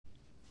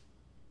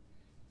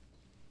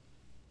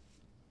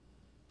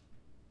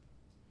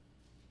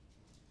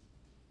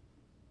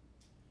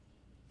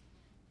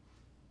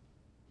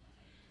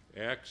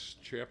Acts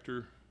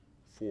chapter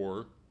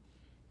 4,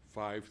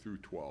 5 through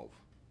 12.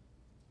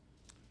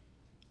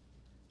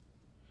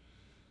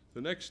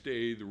 The next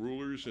day, the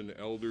rulers and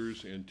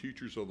elders and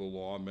teachers of the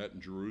law met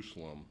in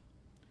Jerusalem.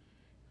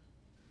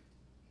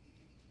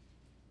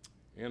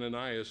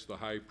 Ananias, the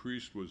high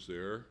priest, was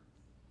there,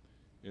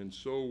 and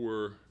so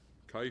were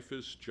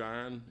Caiaphas,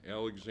 John,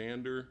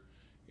 Alexander,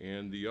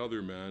 and the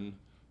other men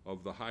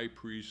of the high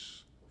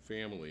priest's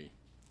family.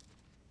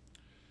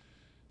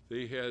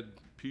 They had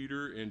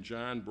Peter and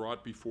John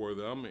brought before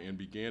them and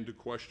began to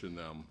question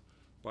them.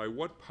 By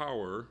what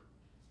power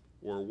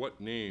or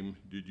what name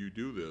did you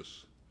do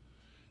this?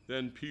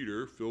 Then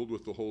Peter, filled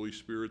with the Holy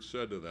Spirit,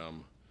 said to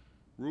them,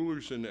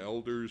 rulers and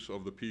elders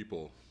of the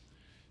people,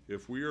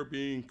 if we are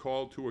being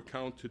called to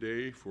account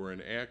today for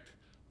an act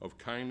of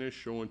kindness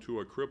shown to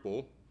a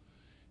cripple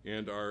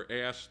and are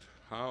asked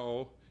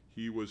how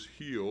he was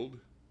healed,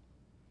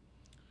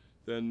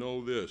 then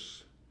know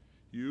this,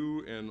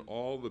 you and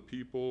all the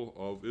people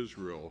of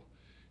Israel,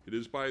 it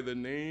is by the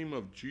name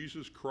of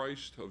Jesus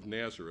Christ of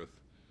Nazareth,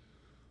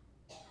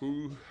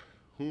 whom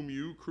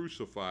you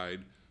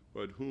crucified,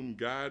 but whom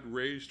God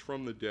raised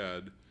from the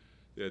dead,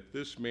 that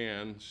this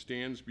man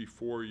stands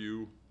before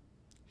you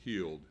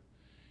healed.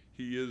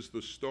 He is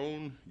the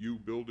stone you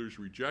builders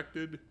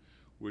rejected,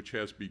 which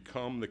has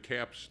become the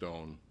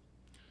capstone.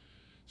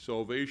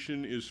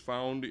 Salvation is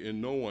found in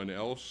no one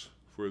else,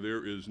 for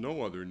there is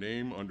no other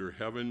name under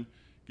heaven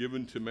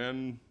given to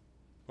men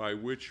by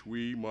which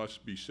we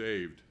must be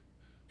saved.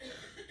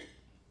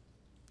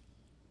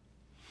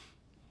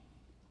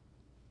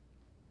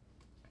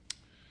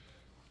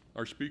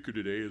 Our speaker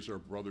today is our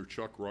brother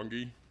Chuck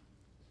Runge,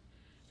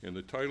 and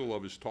the title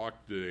of his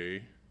talk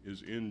today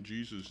is In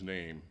Jesus'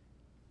 Name.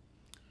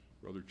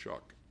 Brother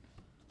Chuck.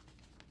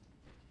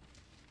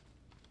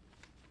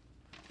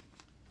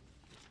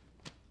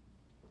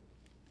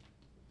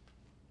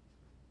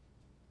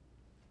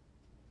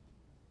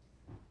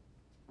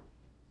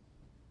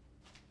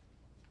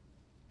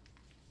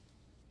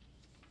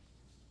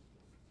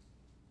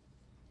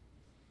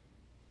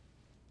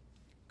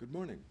 Good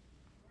morning.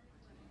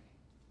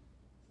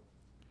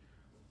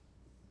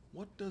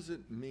 What does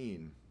it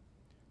mean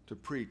to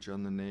preach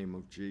on the name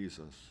of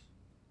Jesus?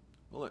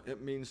 Well,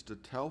 it means to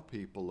tell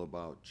people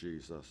about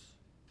Jesus.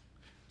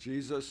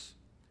 Jesus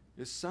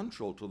is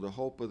central to the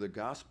hope of the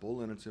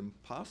gospel, and it's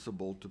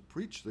impossible to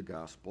preach the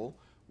gospel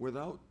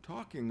without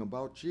talking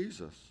about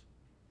Jesus.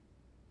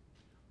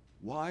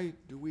 Why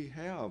do we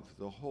have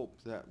the hope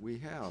that we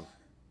have?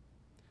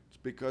 It's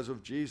because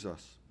of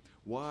Jesus.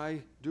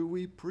 Why do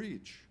we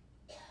preach?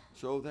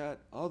 So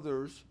that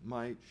others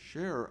might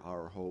share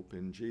our hope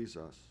in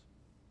Jesus.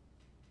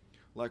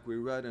 Like we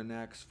read in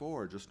Acts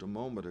 4 just a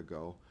moment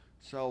ago,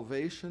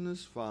 salvation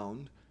is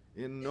found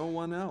in no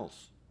one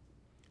else,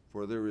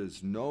 for there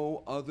is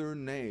no other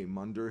name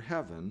under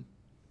heaven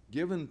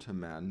given to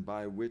men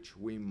by which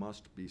we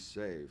must be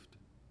saved.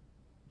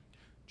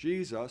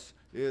 Jesus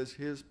is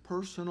his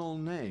personal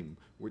name,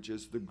 which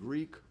is the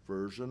Greek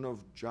version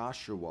of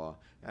Joshua,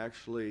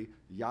 actually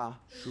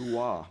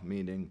Yahshua,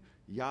 meaning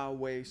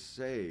Yahweh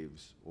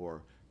saves,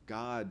 or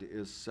God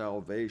is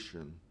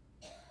salvation.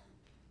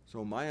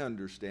 So my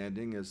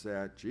understanding is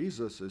that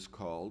Jesus is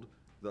called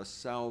the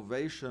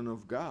salvation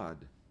of God.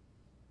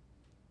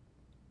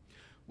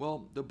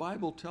 Well, the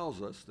Bible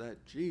tells us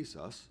that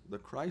Jesus, the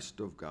Christ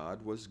of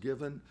God, was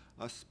given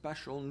a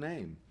special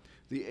name.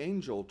 The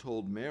angel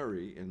told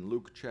Mary in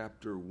Luke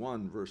chapter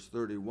 1, verse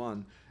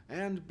 31,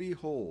 "And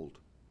behold,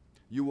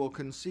 you will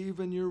conceive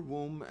in your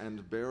womb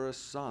and bear a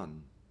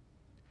son,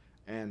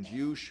 and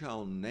you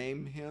shall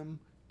name him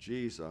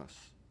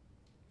Jesus."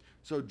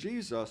 So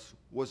Jesus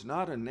was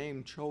not a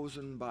name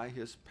chosen by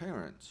his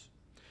parents,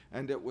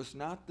 and it was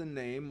not the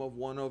name of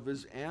one of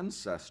his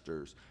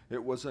ancestors.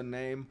 It was a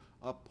name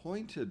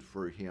appointed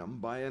for him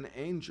by an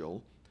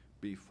angel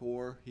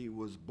before he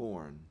was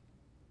born.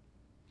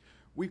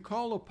 We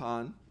call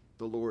upon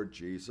the Lord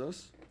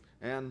Jesus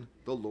and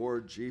the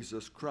Lord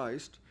Jesus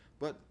Christ,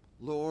 but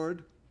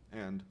Lord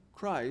and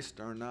Christ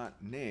are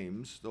not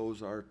names,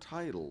 those are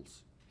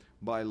titles.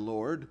 By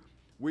Lord,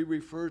 we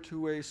refer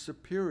to a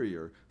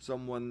superior,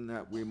 someone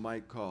that we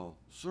might call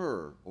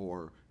Sir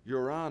or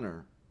Your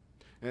Honor.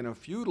 In a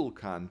feudal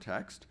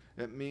context,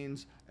 it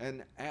means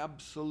an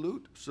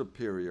absolute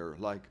superior,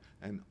 like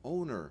an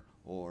owner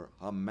or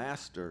a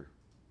master.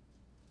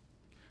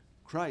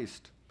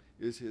 Christ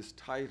is his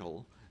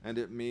title, and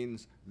it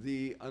means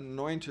the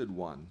Anointed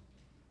One,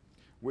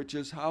 which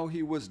is how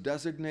he was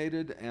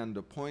designated and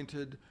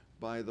appointed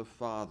by the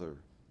Father.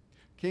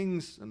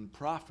 Kings and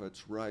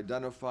prophets were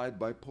identified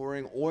by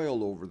pouring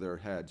oil over their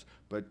heads,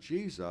 but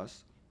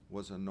Jesus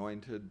was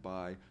anointed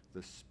by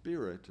the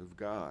Spirit of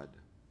God.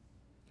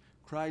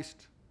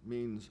 Christ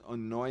means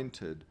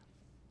anointed,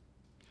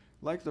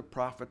 like the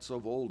prophets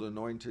of old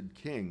anointed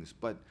kings,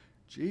 but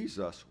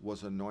Jesus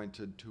was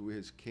anointed to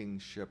his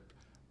kingship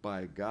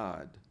by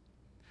God.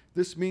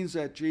 This means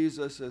that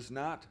Jesus is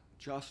not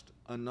just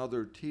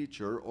another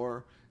teacher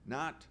or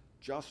not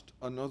just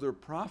another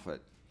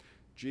prophet.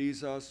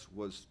 Jesus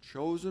was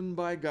chosen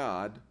by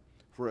God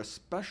for a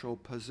special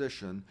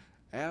position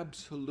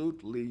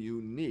absolutely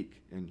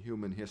unique in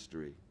human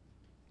history.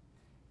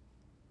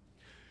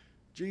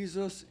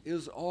 Jesus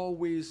is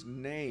always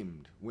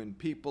named when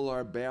people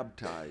are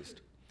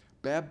baptized.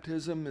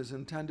 Baptism is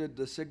intended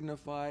to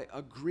signify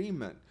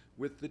agreement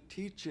with the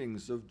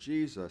teachings of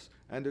Jesus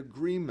and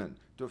agreement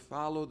to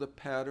follow the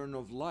pattern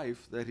of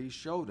life that he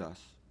showed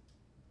us.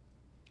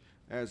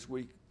 As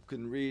we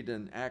can read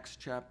in Acts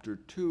chapter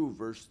 2,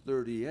 verse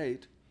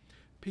 38,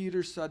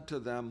 Peter said to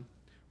them,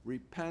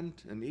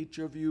 "Repent, and each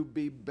of you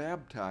be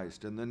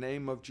baptized in the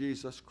name of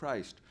Jesus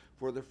Christ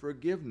for the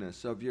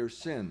forgiveness of your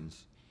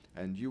sins,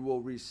 and you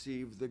will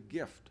receive the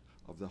gift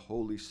of the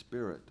Holy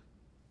Spirit."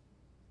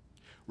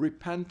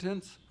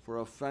 Repentance for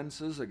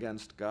offenses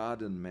against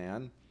God and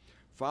man,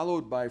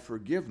 followed by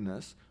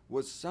forgiveness,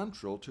 was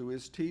central to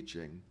his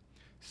teaching,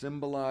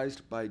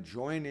 symbolized by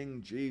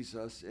joining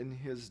Jesus in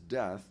his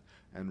death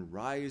and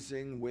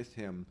rising with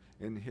him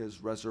in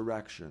his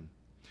resurrection.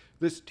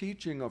 This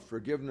teaching of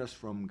forgiveness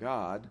from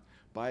God,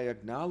 by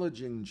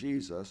acknowledging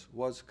Jesus,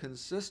 was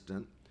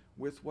consistent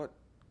with what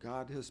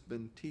God has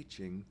been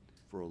teaching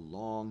for a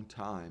long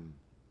time.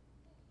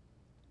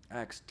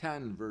 Acts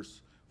 10,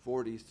 verse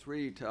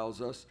 43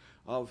 tells us,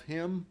 "Of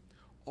him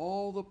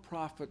all the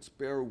prophets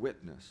bear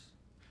witness,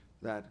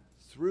 that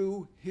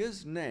through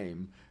his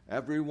name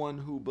everyone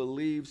who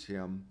believes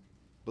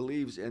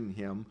in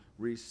him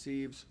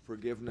receives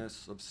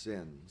forgiveness of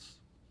sins."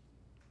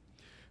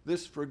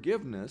 This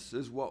forgiveness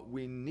is what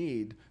we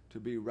need to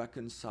be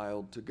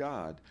reconciled to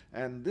God,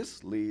 and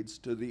this leads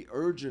to the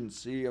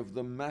urgency of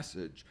the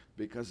message,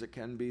 because it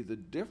can be the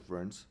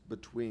difference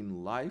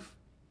between life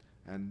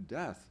and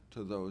death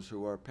to those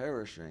who are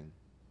perishing.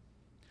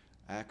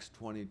 Acts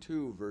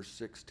 22, verse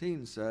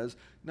 16 says,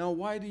 "Now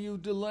why do you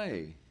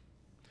delay?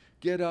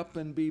 Get up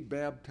and be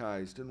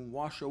baptized and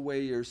wash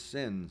away your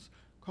sins,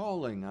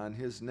 calling on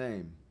his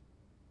name."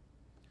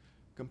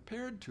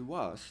 Compared to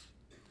us,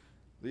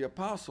 the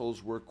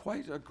apostles were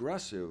quite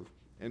aggressive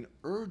in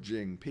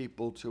urging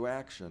people to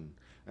action,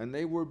 and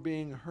they were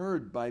being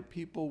heard by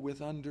people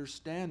with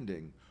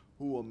understanding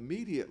who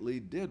immediately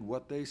did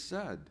what they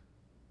said.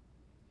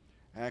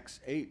 Acts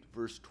 8,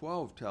 verse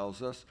 12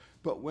 tells us,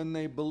 "But when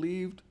they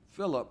believed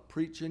Philip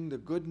preaching the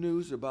good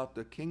news about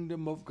the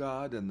kingdom of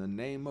God in the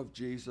name of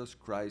Jesus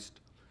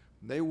Christ,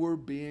 they were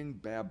being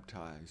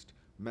baptized,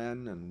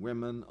 men and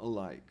women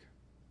alike."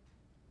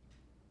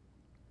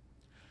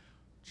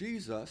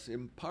 Jesus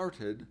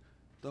imparted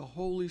the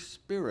Holy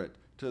Spirit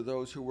to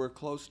those who were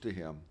close to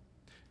him.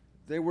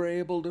 They were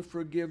able to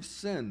forgive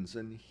sins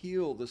and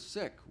heal the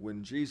sick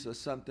when Jesus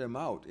sent them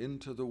out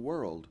into the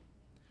world.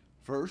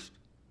 First,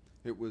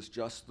 it was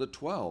just the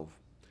 12,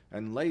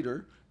 and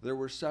later there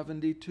were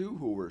 72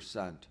 who were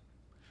sent.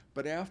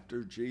 But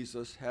after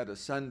Jesus had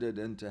ascended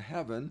into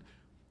heaven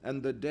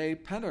and the day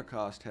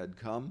Pentecost had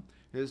come,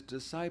 his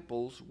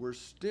disciples were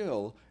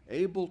still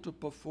able to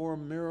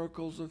perform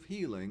miracles of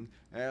healing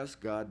as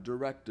God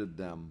directed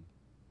them.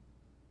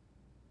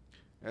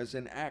 As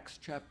in Acts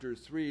chapter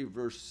 3,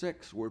 verse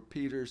 6, where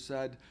Peter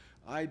said,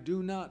 "I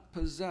do not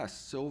possess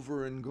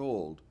silver and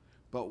gold,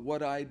 but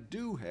what I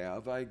do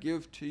have I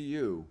give to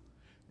you.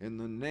 In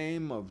the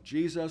name of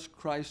Jesus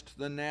Christ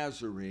the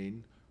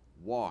Nazarene,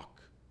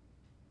 walk."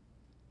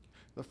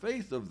 The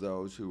faith of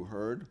those who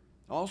heard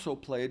also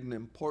played an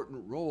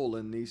important role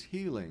in these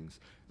healings.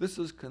 This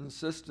is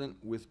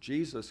consistent with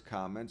Jesus'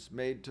 comments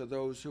made to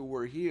those who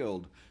were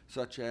healed,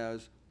 such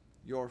as,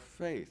 "Your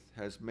faith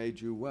has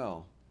made you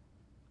well."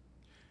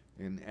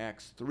 In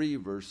Acts 3,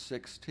 verse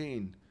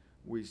 16,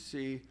 we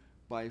see,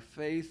 "By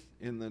faith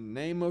in the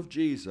name of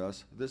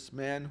Jesus, this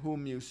man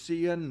whom you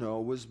see and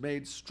know was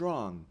made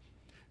strong.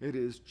 It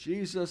is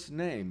Jesus'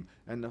 name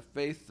and the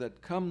faith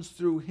that comes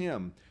through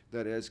him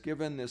that has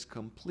given this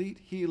complete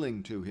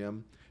healing to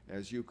him,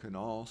 as you can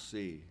all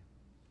see."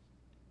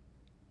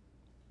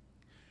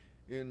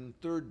 In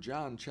 3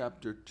 John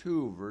chapter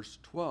 2, verse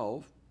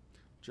 12,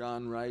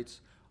 John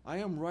writes, "I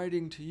am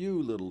writing to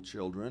you, little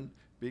children,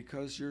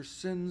 because your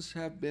sins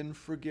have been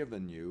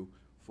forgiven you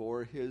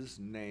for his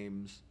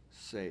name's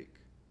sake."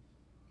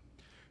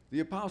 The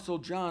Apostle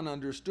John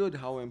understood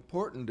how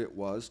important it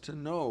was to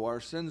know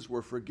our sins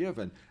were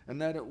forgiven and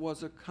that it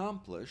was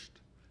accomplished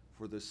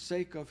for the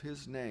sake of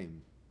his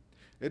name.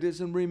 It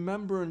is in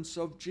remembrance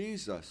of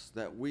Jesus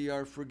that we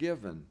are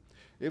forgiven.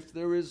 If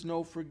there is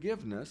no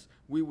forgiveness,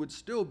 we would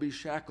still be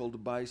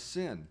shackled by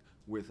sin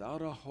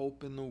without a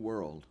hope in the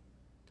world.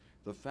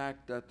 The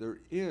fact that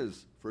there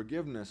is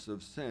forgiveness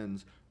of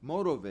sins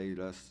motivates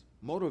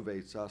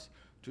us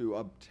to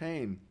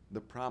obtain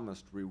the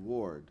promised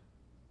reward.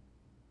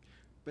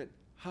 But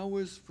how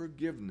is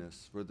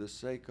forgiveness for the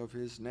sake of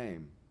his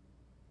name?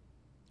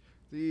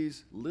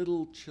 These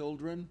little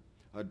children,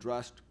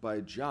 addressed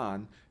by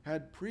John,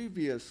 had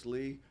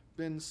previously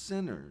been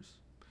sinners,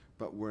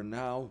 but were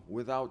now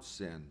without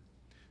sin.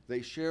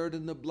 They shared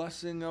in the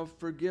blessing of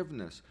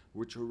forgiveness,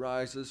 which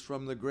arises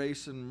from the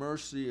grace and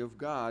mercy of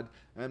God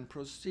and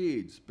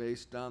proceeds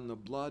based on the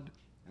blood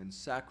and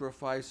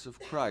sacrifice of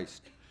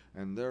Christ,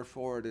 and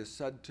therefore it is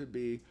said to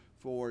be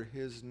for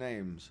his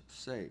name's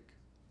sake.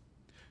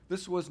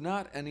 This was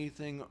not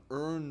anything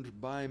earned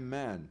by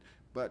men,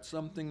 but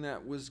something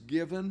that was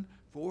given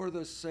for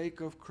the sake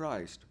of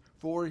Christ,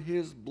 for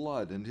his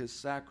blood and his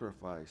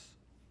sacrifice.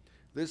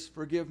 This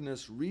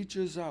forgiveness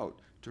reaches out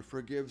to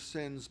forgive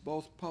sins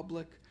both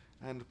public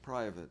and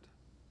private.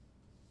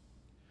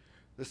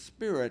 The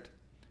Spirit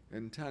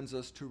intends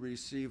us to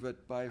receive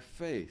it by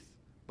faith,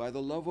 by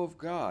the love of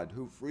God,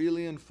 who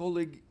freely and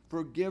fully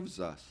forgives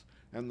us,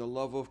 and the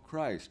love of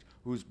Christ,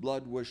 whose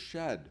blood was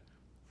shed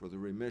for the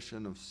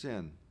remission of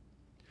sin.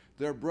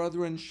 Their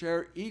brethren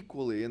share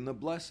equally in the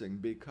blessing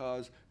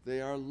because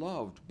they are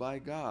loved by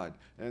God,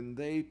 and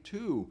they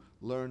too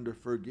learn to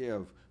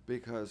forgive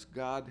because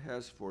God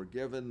has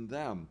forgiven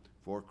them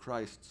for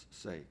Christ's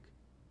sake.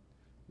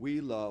 We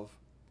love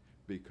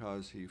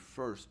because he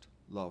first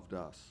loved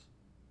us.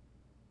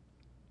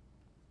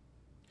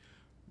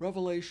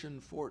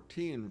 Revelation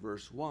 14,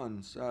 verse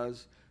 1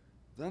 says,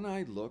 "Then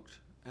I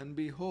looked, and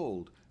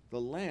behold, the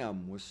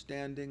Lamb was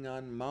standing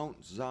on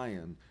Mount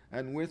Zion,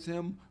 and with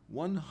him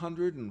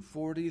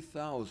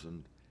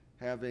 144,000,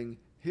 having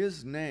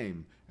his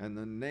name and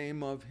the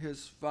name of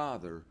his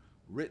Father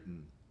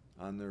written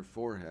on their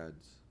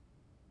foreheads."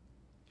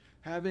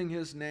 Having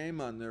his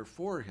name on their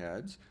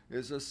foreheads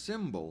is a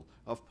symbol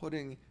of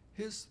putting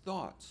his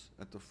thoughts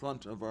at the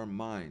front of our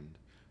mind.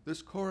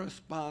 This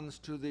corresponds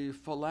to the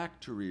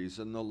phylacteries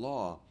in the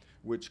law,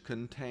 which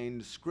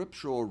contained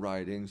scriptural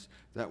writings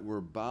that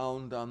were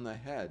bound on the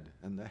head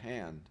and the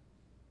hand.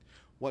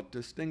 What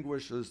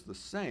distinguishes the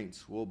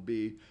saints will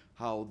be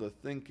how the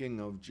thinking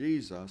of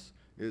Jesus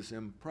is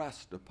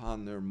impressed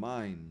upon their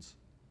minds.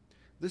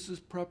 This is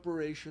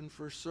preparation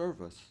for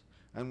service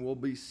and will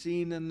be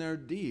seen in their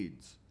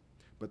deeds,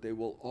 but they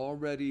will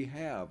already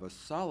have a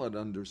solid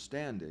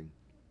understanding.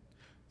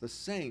 The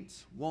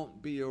saints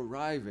won't be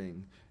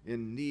arriving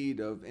in need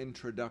of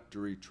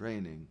introductory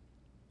training.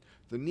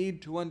 The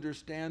need to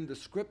understand the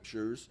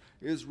scriptures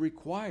is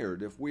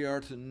required if we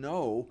are to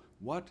know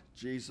what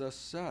Jesus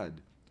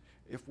said,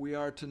 if we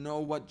are to know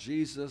what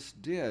Jesus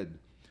did,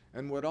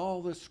 and what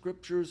all the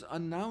scriptures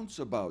announce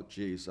about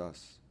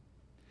Jesus.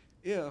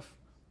 If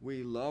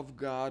we love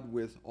God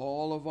with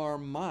all of our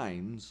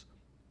minds,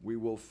 we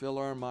will fill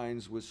our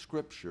minds with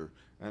scripture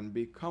and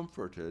be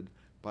comforted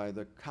by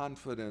the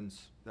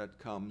confidence that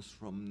comes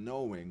from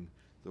knowing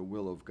the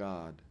will of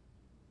God.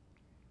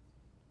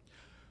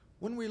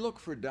 When we look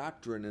for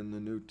doctrine in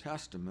the New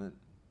Testament,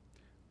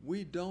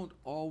 we don't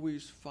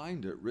always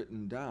find it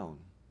written down,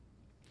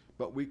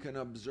 but we can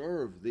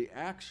observe the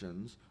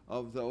actions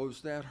of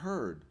those that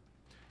heard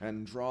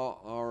and draw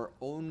our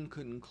own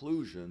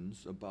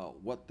conclusions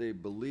about what they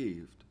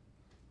believed.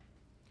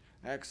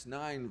 Acts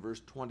 9,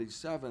 verse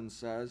 27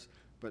 says,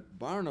 "But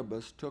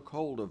Barnabas took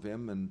hold of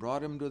him and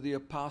brought him to the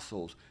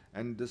apostles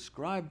and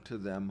described to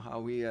them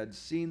how he had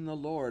seen the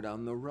Lord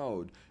on the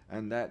road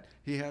and that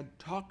he had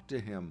talked to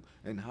him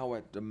and how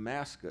at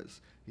Damascus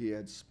he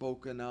had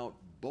spoken out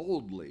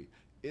boldly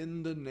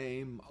in the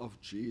name of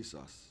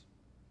Jesus."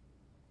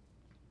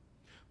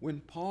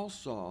 When Paul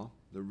saw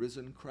the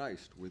risen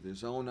Christ with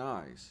his own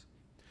eyes,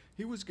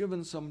 he was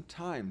given some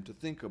time to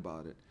think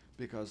about it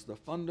because the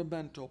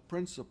fundamental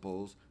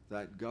principles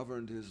that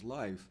governed his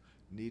life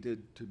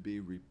needed to be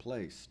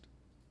replaced.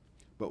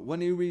 But when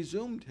he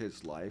resumed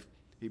his life,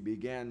 he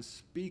began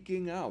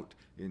speaking out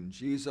in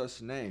Jesus'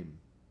 name.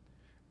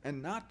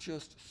 And not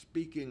just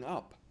speaking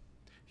up,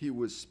 he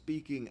was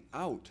speaking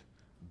out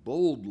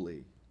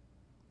boldly.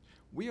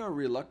 We are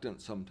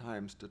reluctant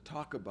sometimes to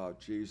talk about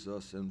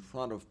Jesus in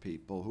front of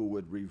people who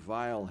would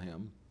revile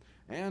him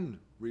and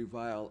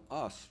revile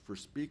us for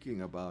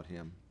speaking about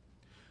him.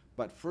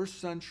 But first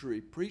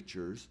century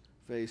preachers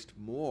faced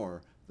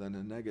more than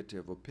a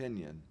negative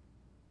opinion.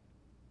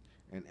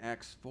 In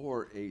Acts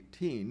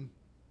 4:18,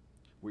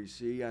 we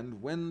see,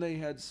 "And when they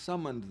had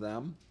summoned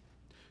them,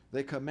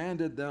 they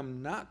commanded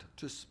them not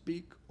to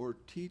speak or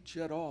teach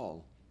at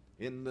all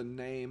in the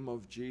name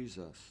of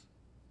Jesus."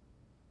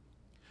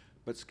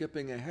 But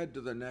skipping ahead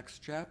to the next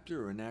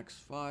chapter in Acts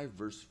 5,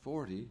 verse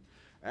 40,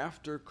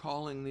 after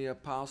calling the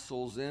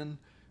apostles in,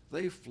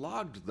 they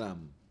flogged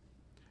them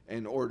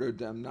and ordered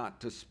them not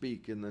to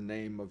speak in the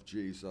name of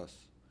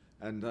Jesus,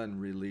 and then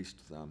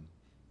released them.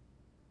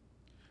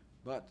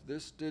 But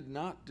this did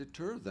not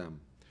deter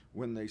them.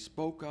 When they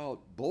spoke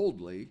out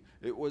boldly,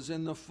 it was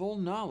in the full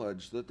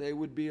knowledge that they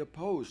would be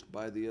opposed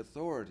by the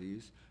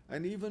authorities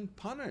and even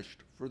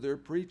punished for their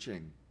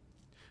preaching.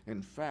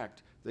 In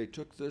fact, they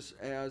took this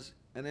as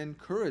an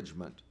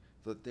encouragement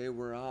that they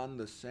were on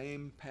the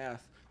same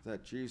path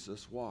that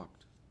Jesus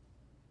walked.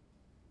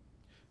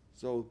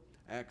 So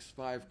Acts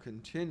 5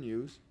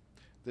 continues,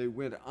 "They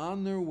went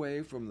on their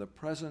way from the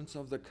presence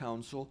of the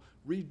council,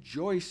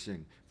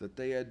 rejoicing that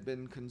they had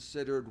been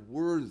considered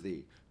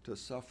worthy to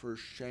suffer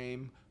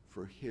shame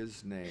for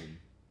his name."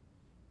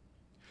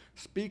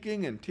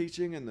 Speaking and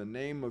teaching in the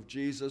name of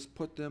Jesus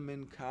put them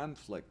in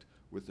conflict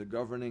with the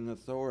governing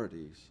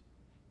authorities.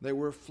 They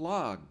were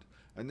flogged,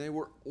 and they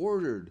were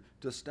ordered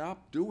to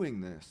stop doing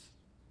this.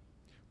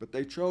 But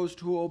they chose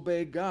to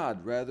obey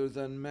God rather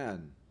than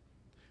men,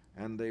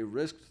 and they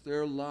risked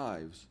their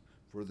lives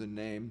for the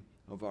name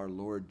of our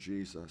Lord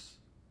Jesus.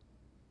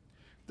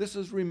 This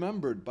is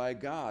remembered by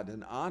God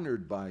and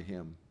honored by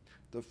Him.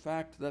 The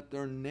fact that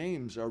their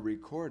names are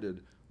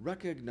recorded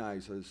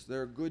recognizes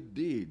their good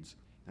deeds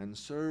and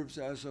serves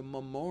as a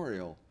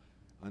memorial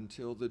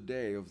until the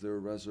day of their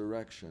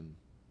resurrection.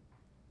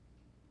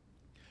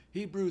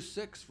 Hebrews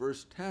 6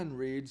 verse 10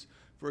 reads,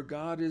 "For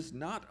God is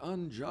not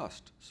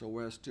unjust so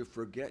as to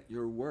forget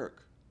your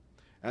work,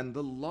 and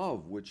the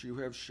love which you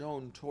have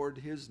shown toward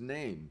His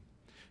name,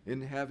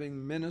 in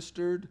having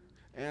ministered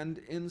and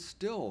in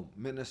still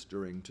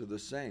ministering to the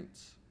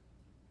saints."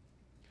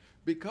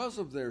 Because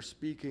of their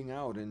speaking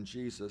out in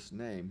Jesus'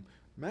 name,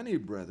 many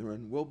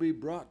brethren will be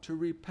brought to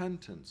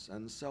repentance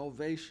and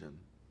salvation.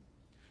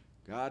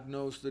 God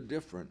knows the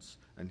difference,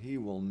 and He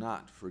will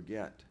not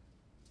forget.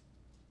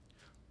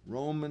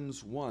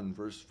 Romans 1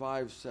 verse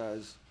 5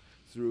 says,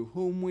 "Through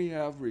whom we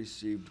have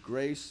received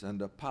grace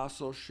and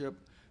apostleship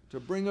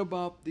to bring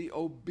about the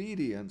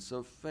obedience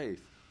of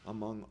faith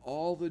among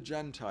all the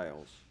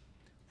Gentiles,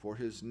 for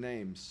His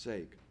name's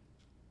sake."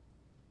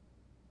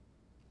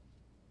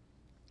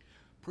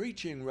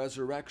 Preaching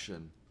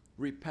resurrection,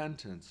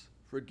 repentance,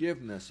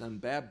 forgiveness, and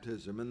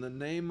baptism in the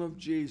name of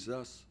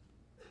Jesus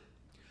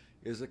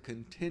is a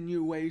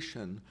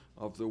continuation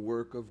of the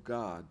work of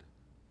God.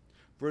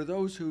 For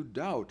those who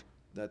doubt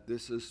that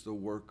this is the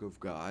work of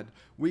God,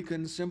 we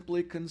can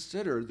simply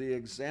consider the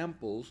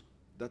examples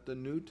that the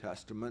New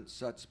Testament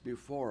sets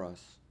before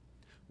us.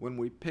 When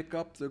we pick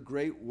up the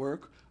great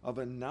work of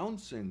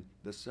announcing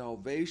the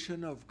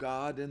salvation of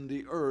God in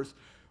the earth,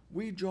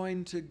 we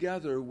join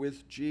together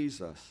with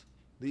Jesus,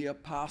 the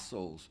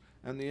apostles,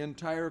 and the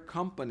entire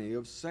company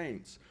of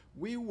saints.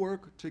 We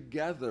work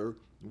together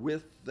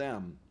with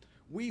them.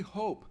 We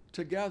hope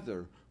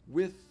together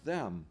with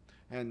them,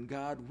 and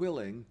God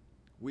willing,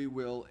 we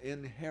will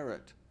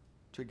inherit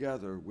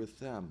together with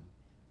them.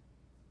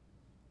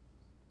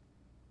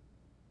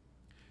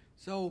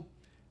 So,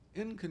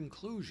 in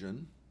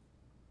conclusion,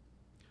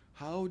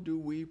 how do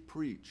we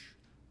preach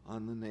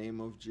on the name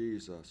of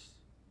Jesus?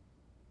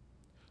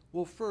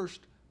 Well,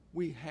 first,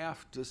 we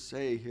have to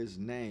say His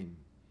name.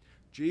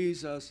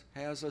 Jesus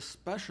has a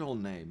special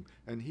name,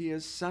 and He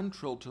is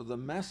central to the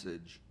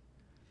message.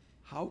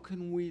 How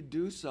can we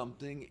do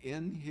something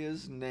in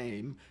His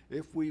name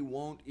if we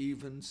won't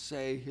even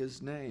say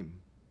His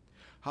name?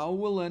 How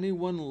will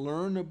anyone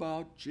learn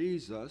about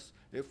Jesus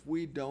if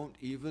we don't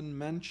even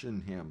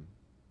mention Him?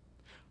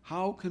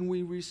 How can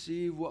we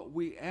receive what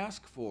we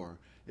ask for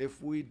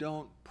if we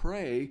don't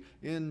pray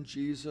in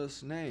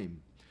Jesus'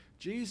 name?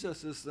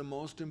 Jesus is the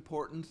most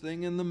important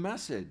thing in the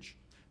message,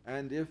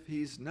 and if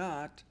He's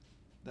not,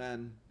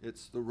 then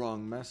it's the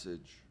wrong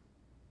message.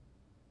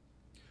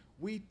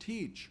 We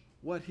teach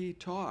what He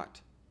taught.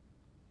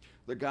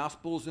 The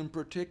Gospels in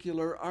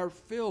particular are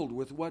filled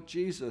with what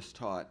Jesus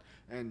taught,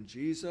 and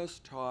Jesus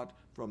taught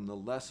from the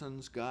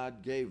lessons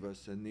God gave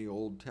us in the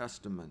Old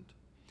Testament.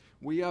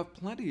 We have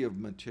plenty of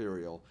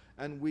material,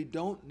 and we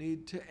don't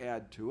need to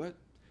add to it,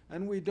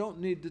 and we don't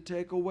need to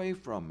take away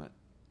from it.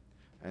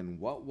 And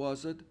what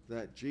was it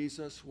that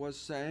Jesus was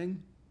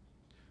saying?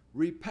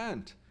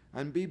 Repent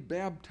and be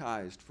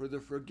baptized for the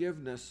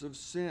forgiveness of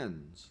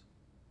sins.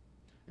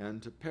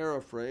 And to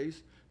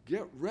paraphrase,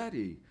 get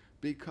ready,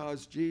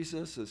 because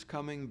Jesus is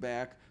coming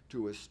back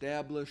to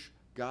establish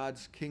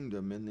God's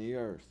kingdom in the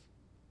earth.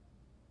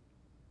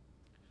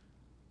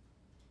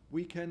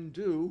 We can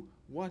do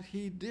what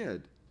He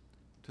did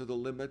to the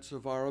limits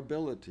of our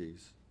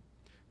abilities.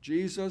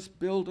 Jesus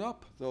built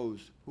up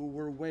those who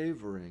were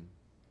wavering.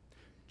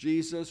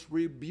 Jesus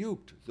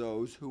rebuked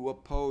those who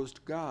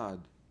opposed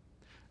God.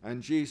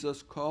 And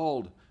Jesus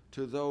called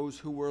to those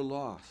who were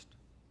lost.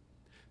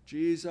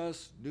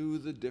 Jesus knew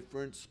the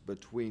difference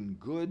between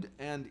good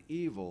and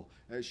evil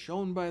as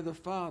shown by the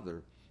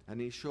Father, and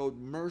He showed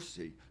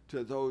mercy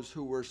to those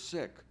who were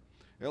sick,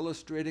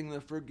 illustrating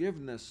the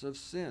forgiveness of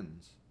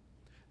sins.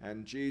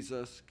 And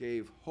Jesus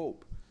gave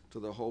hope to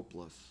the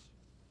hopeless.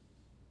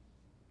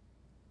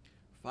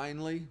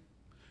 Finally,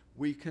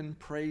 we can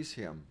praise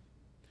Him,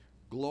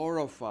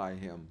 glorify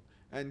Him,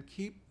 and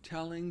keep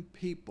telling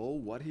people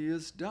what He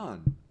has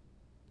done.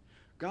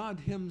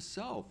 God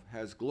Himself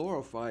has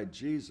glorified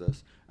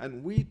Jesus,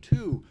 and we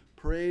too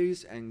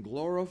praise and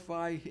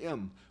glorify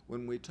Him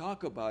when we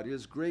talk about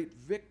His great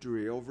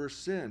victory over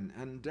sin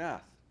and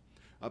death,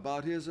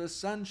 about His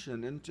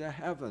ascension into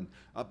heaven,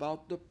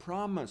 about the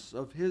promise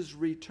of His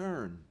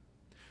return.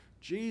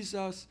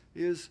 Jesus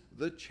is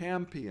the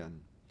champion,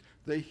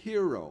 the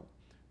hero,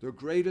 the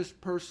greatest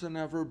person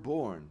ever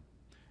born,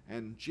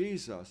 and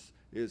Jesus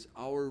is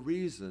our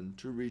reason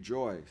to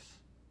rejoice.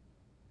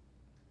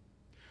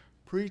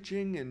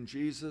 Preaching in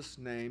Jesus'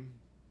 name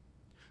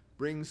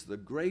brings the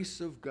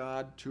grace of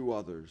God to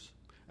others,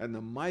 and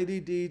the mighty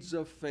deeds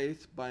of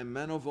faith by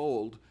men of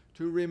old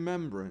to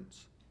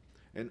remembrance.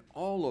 And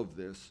all of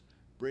this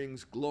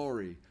brings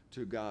glory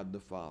to God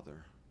the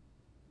Father.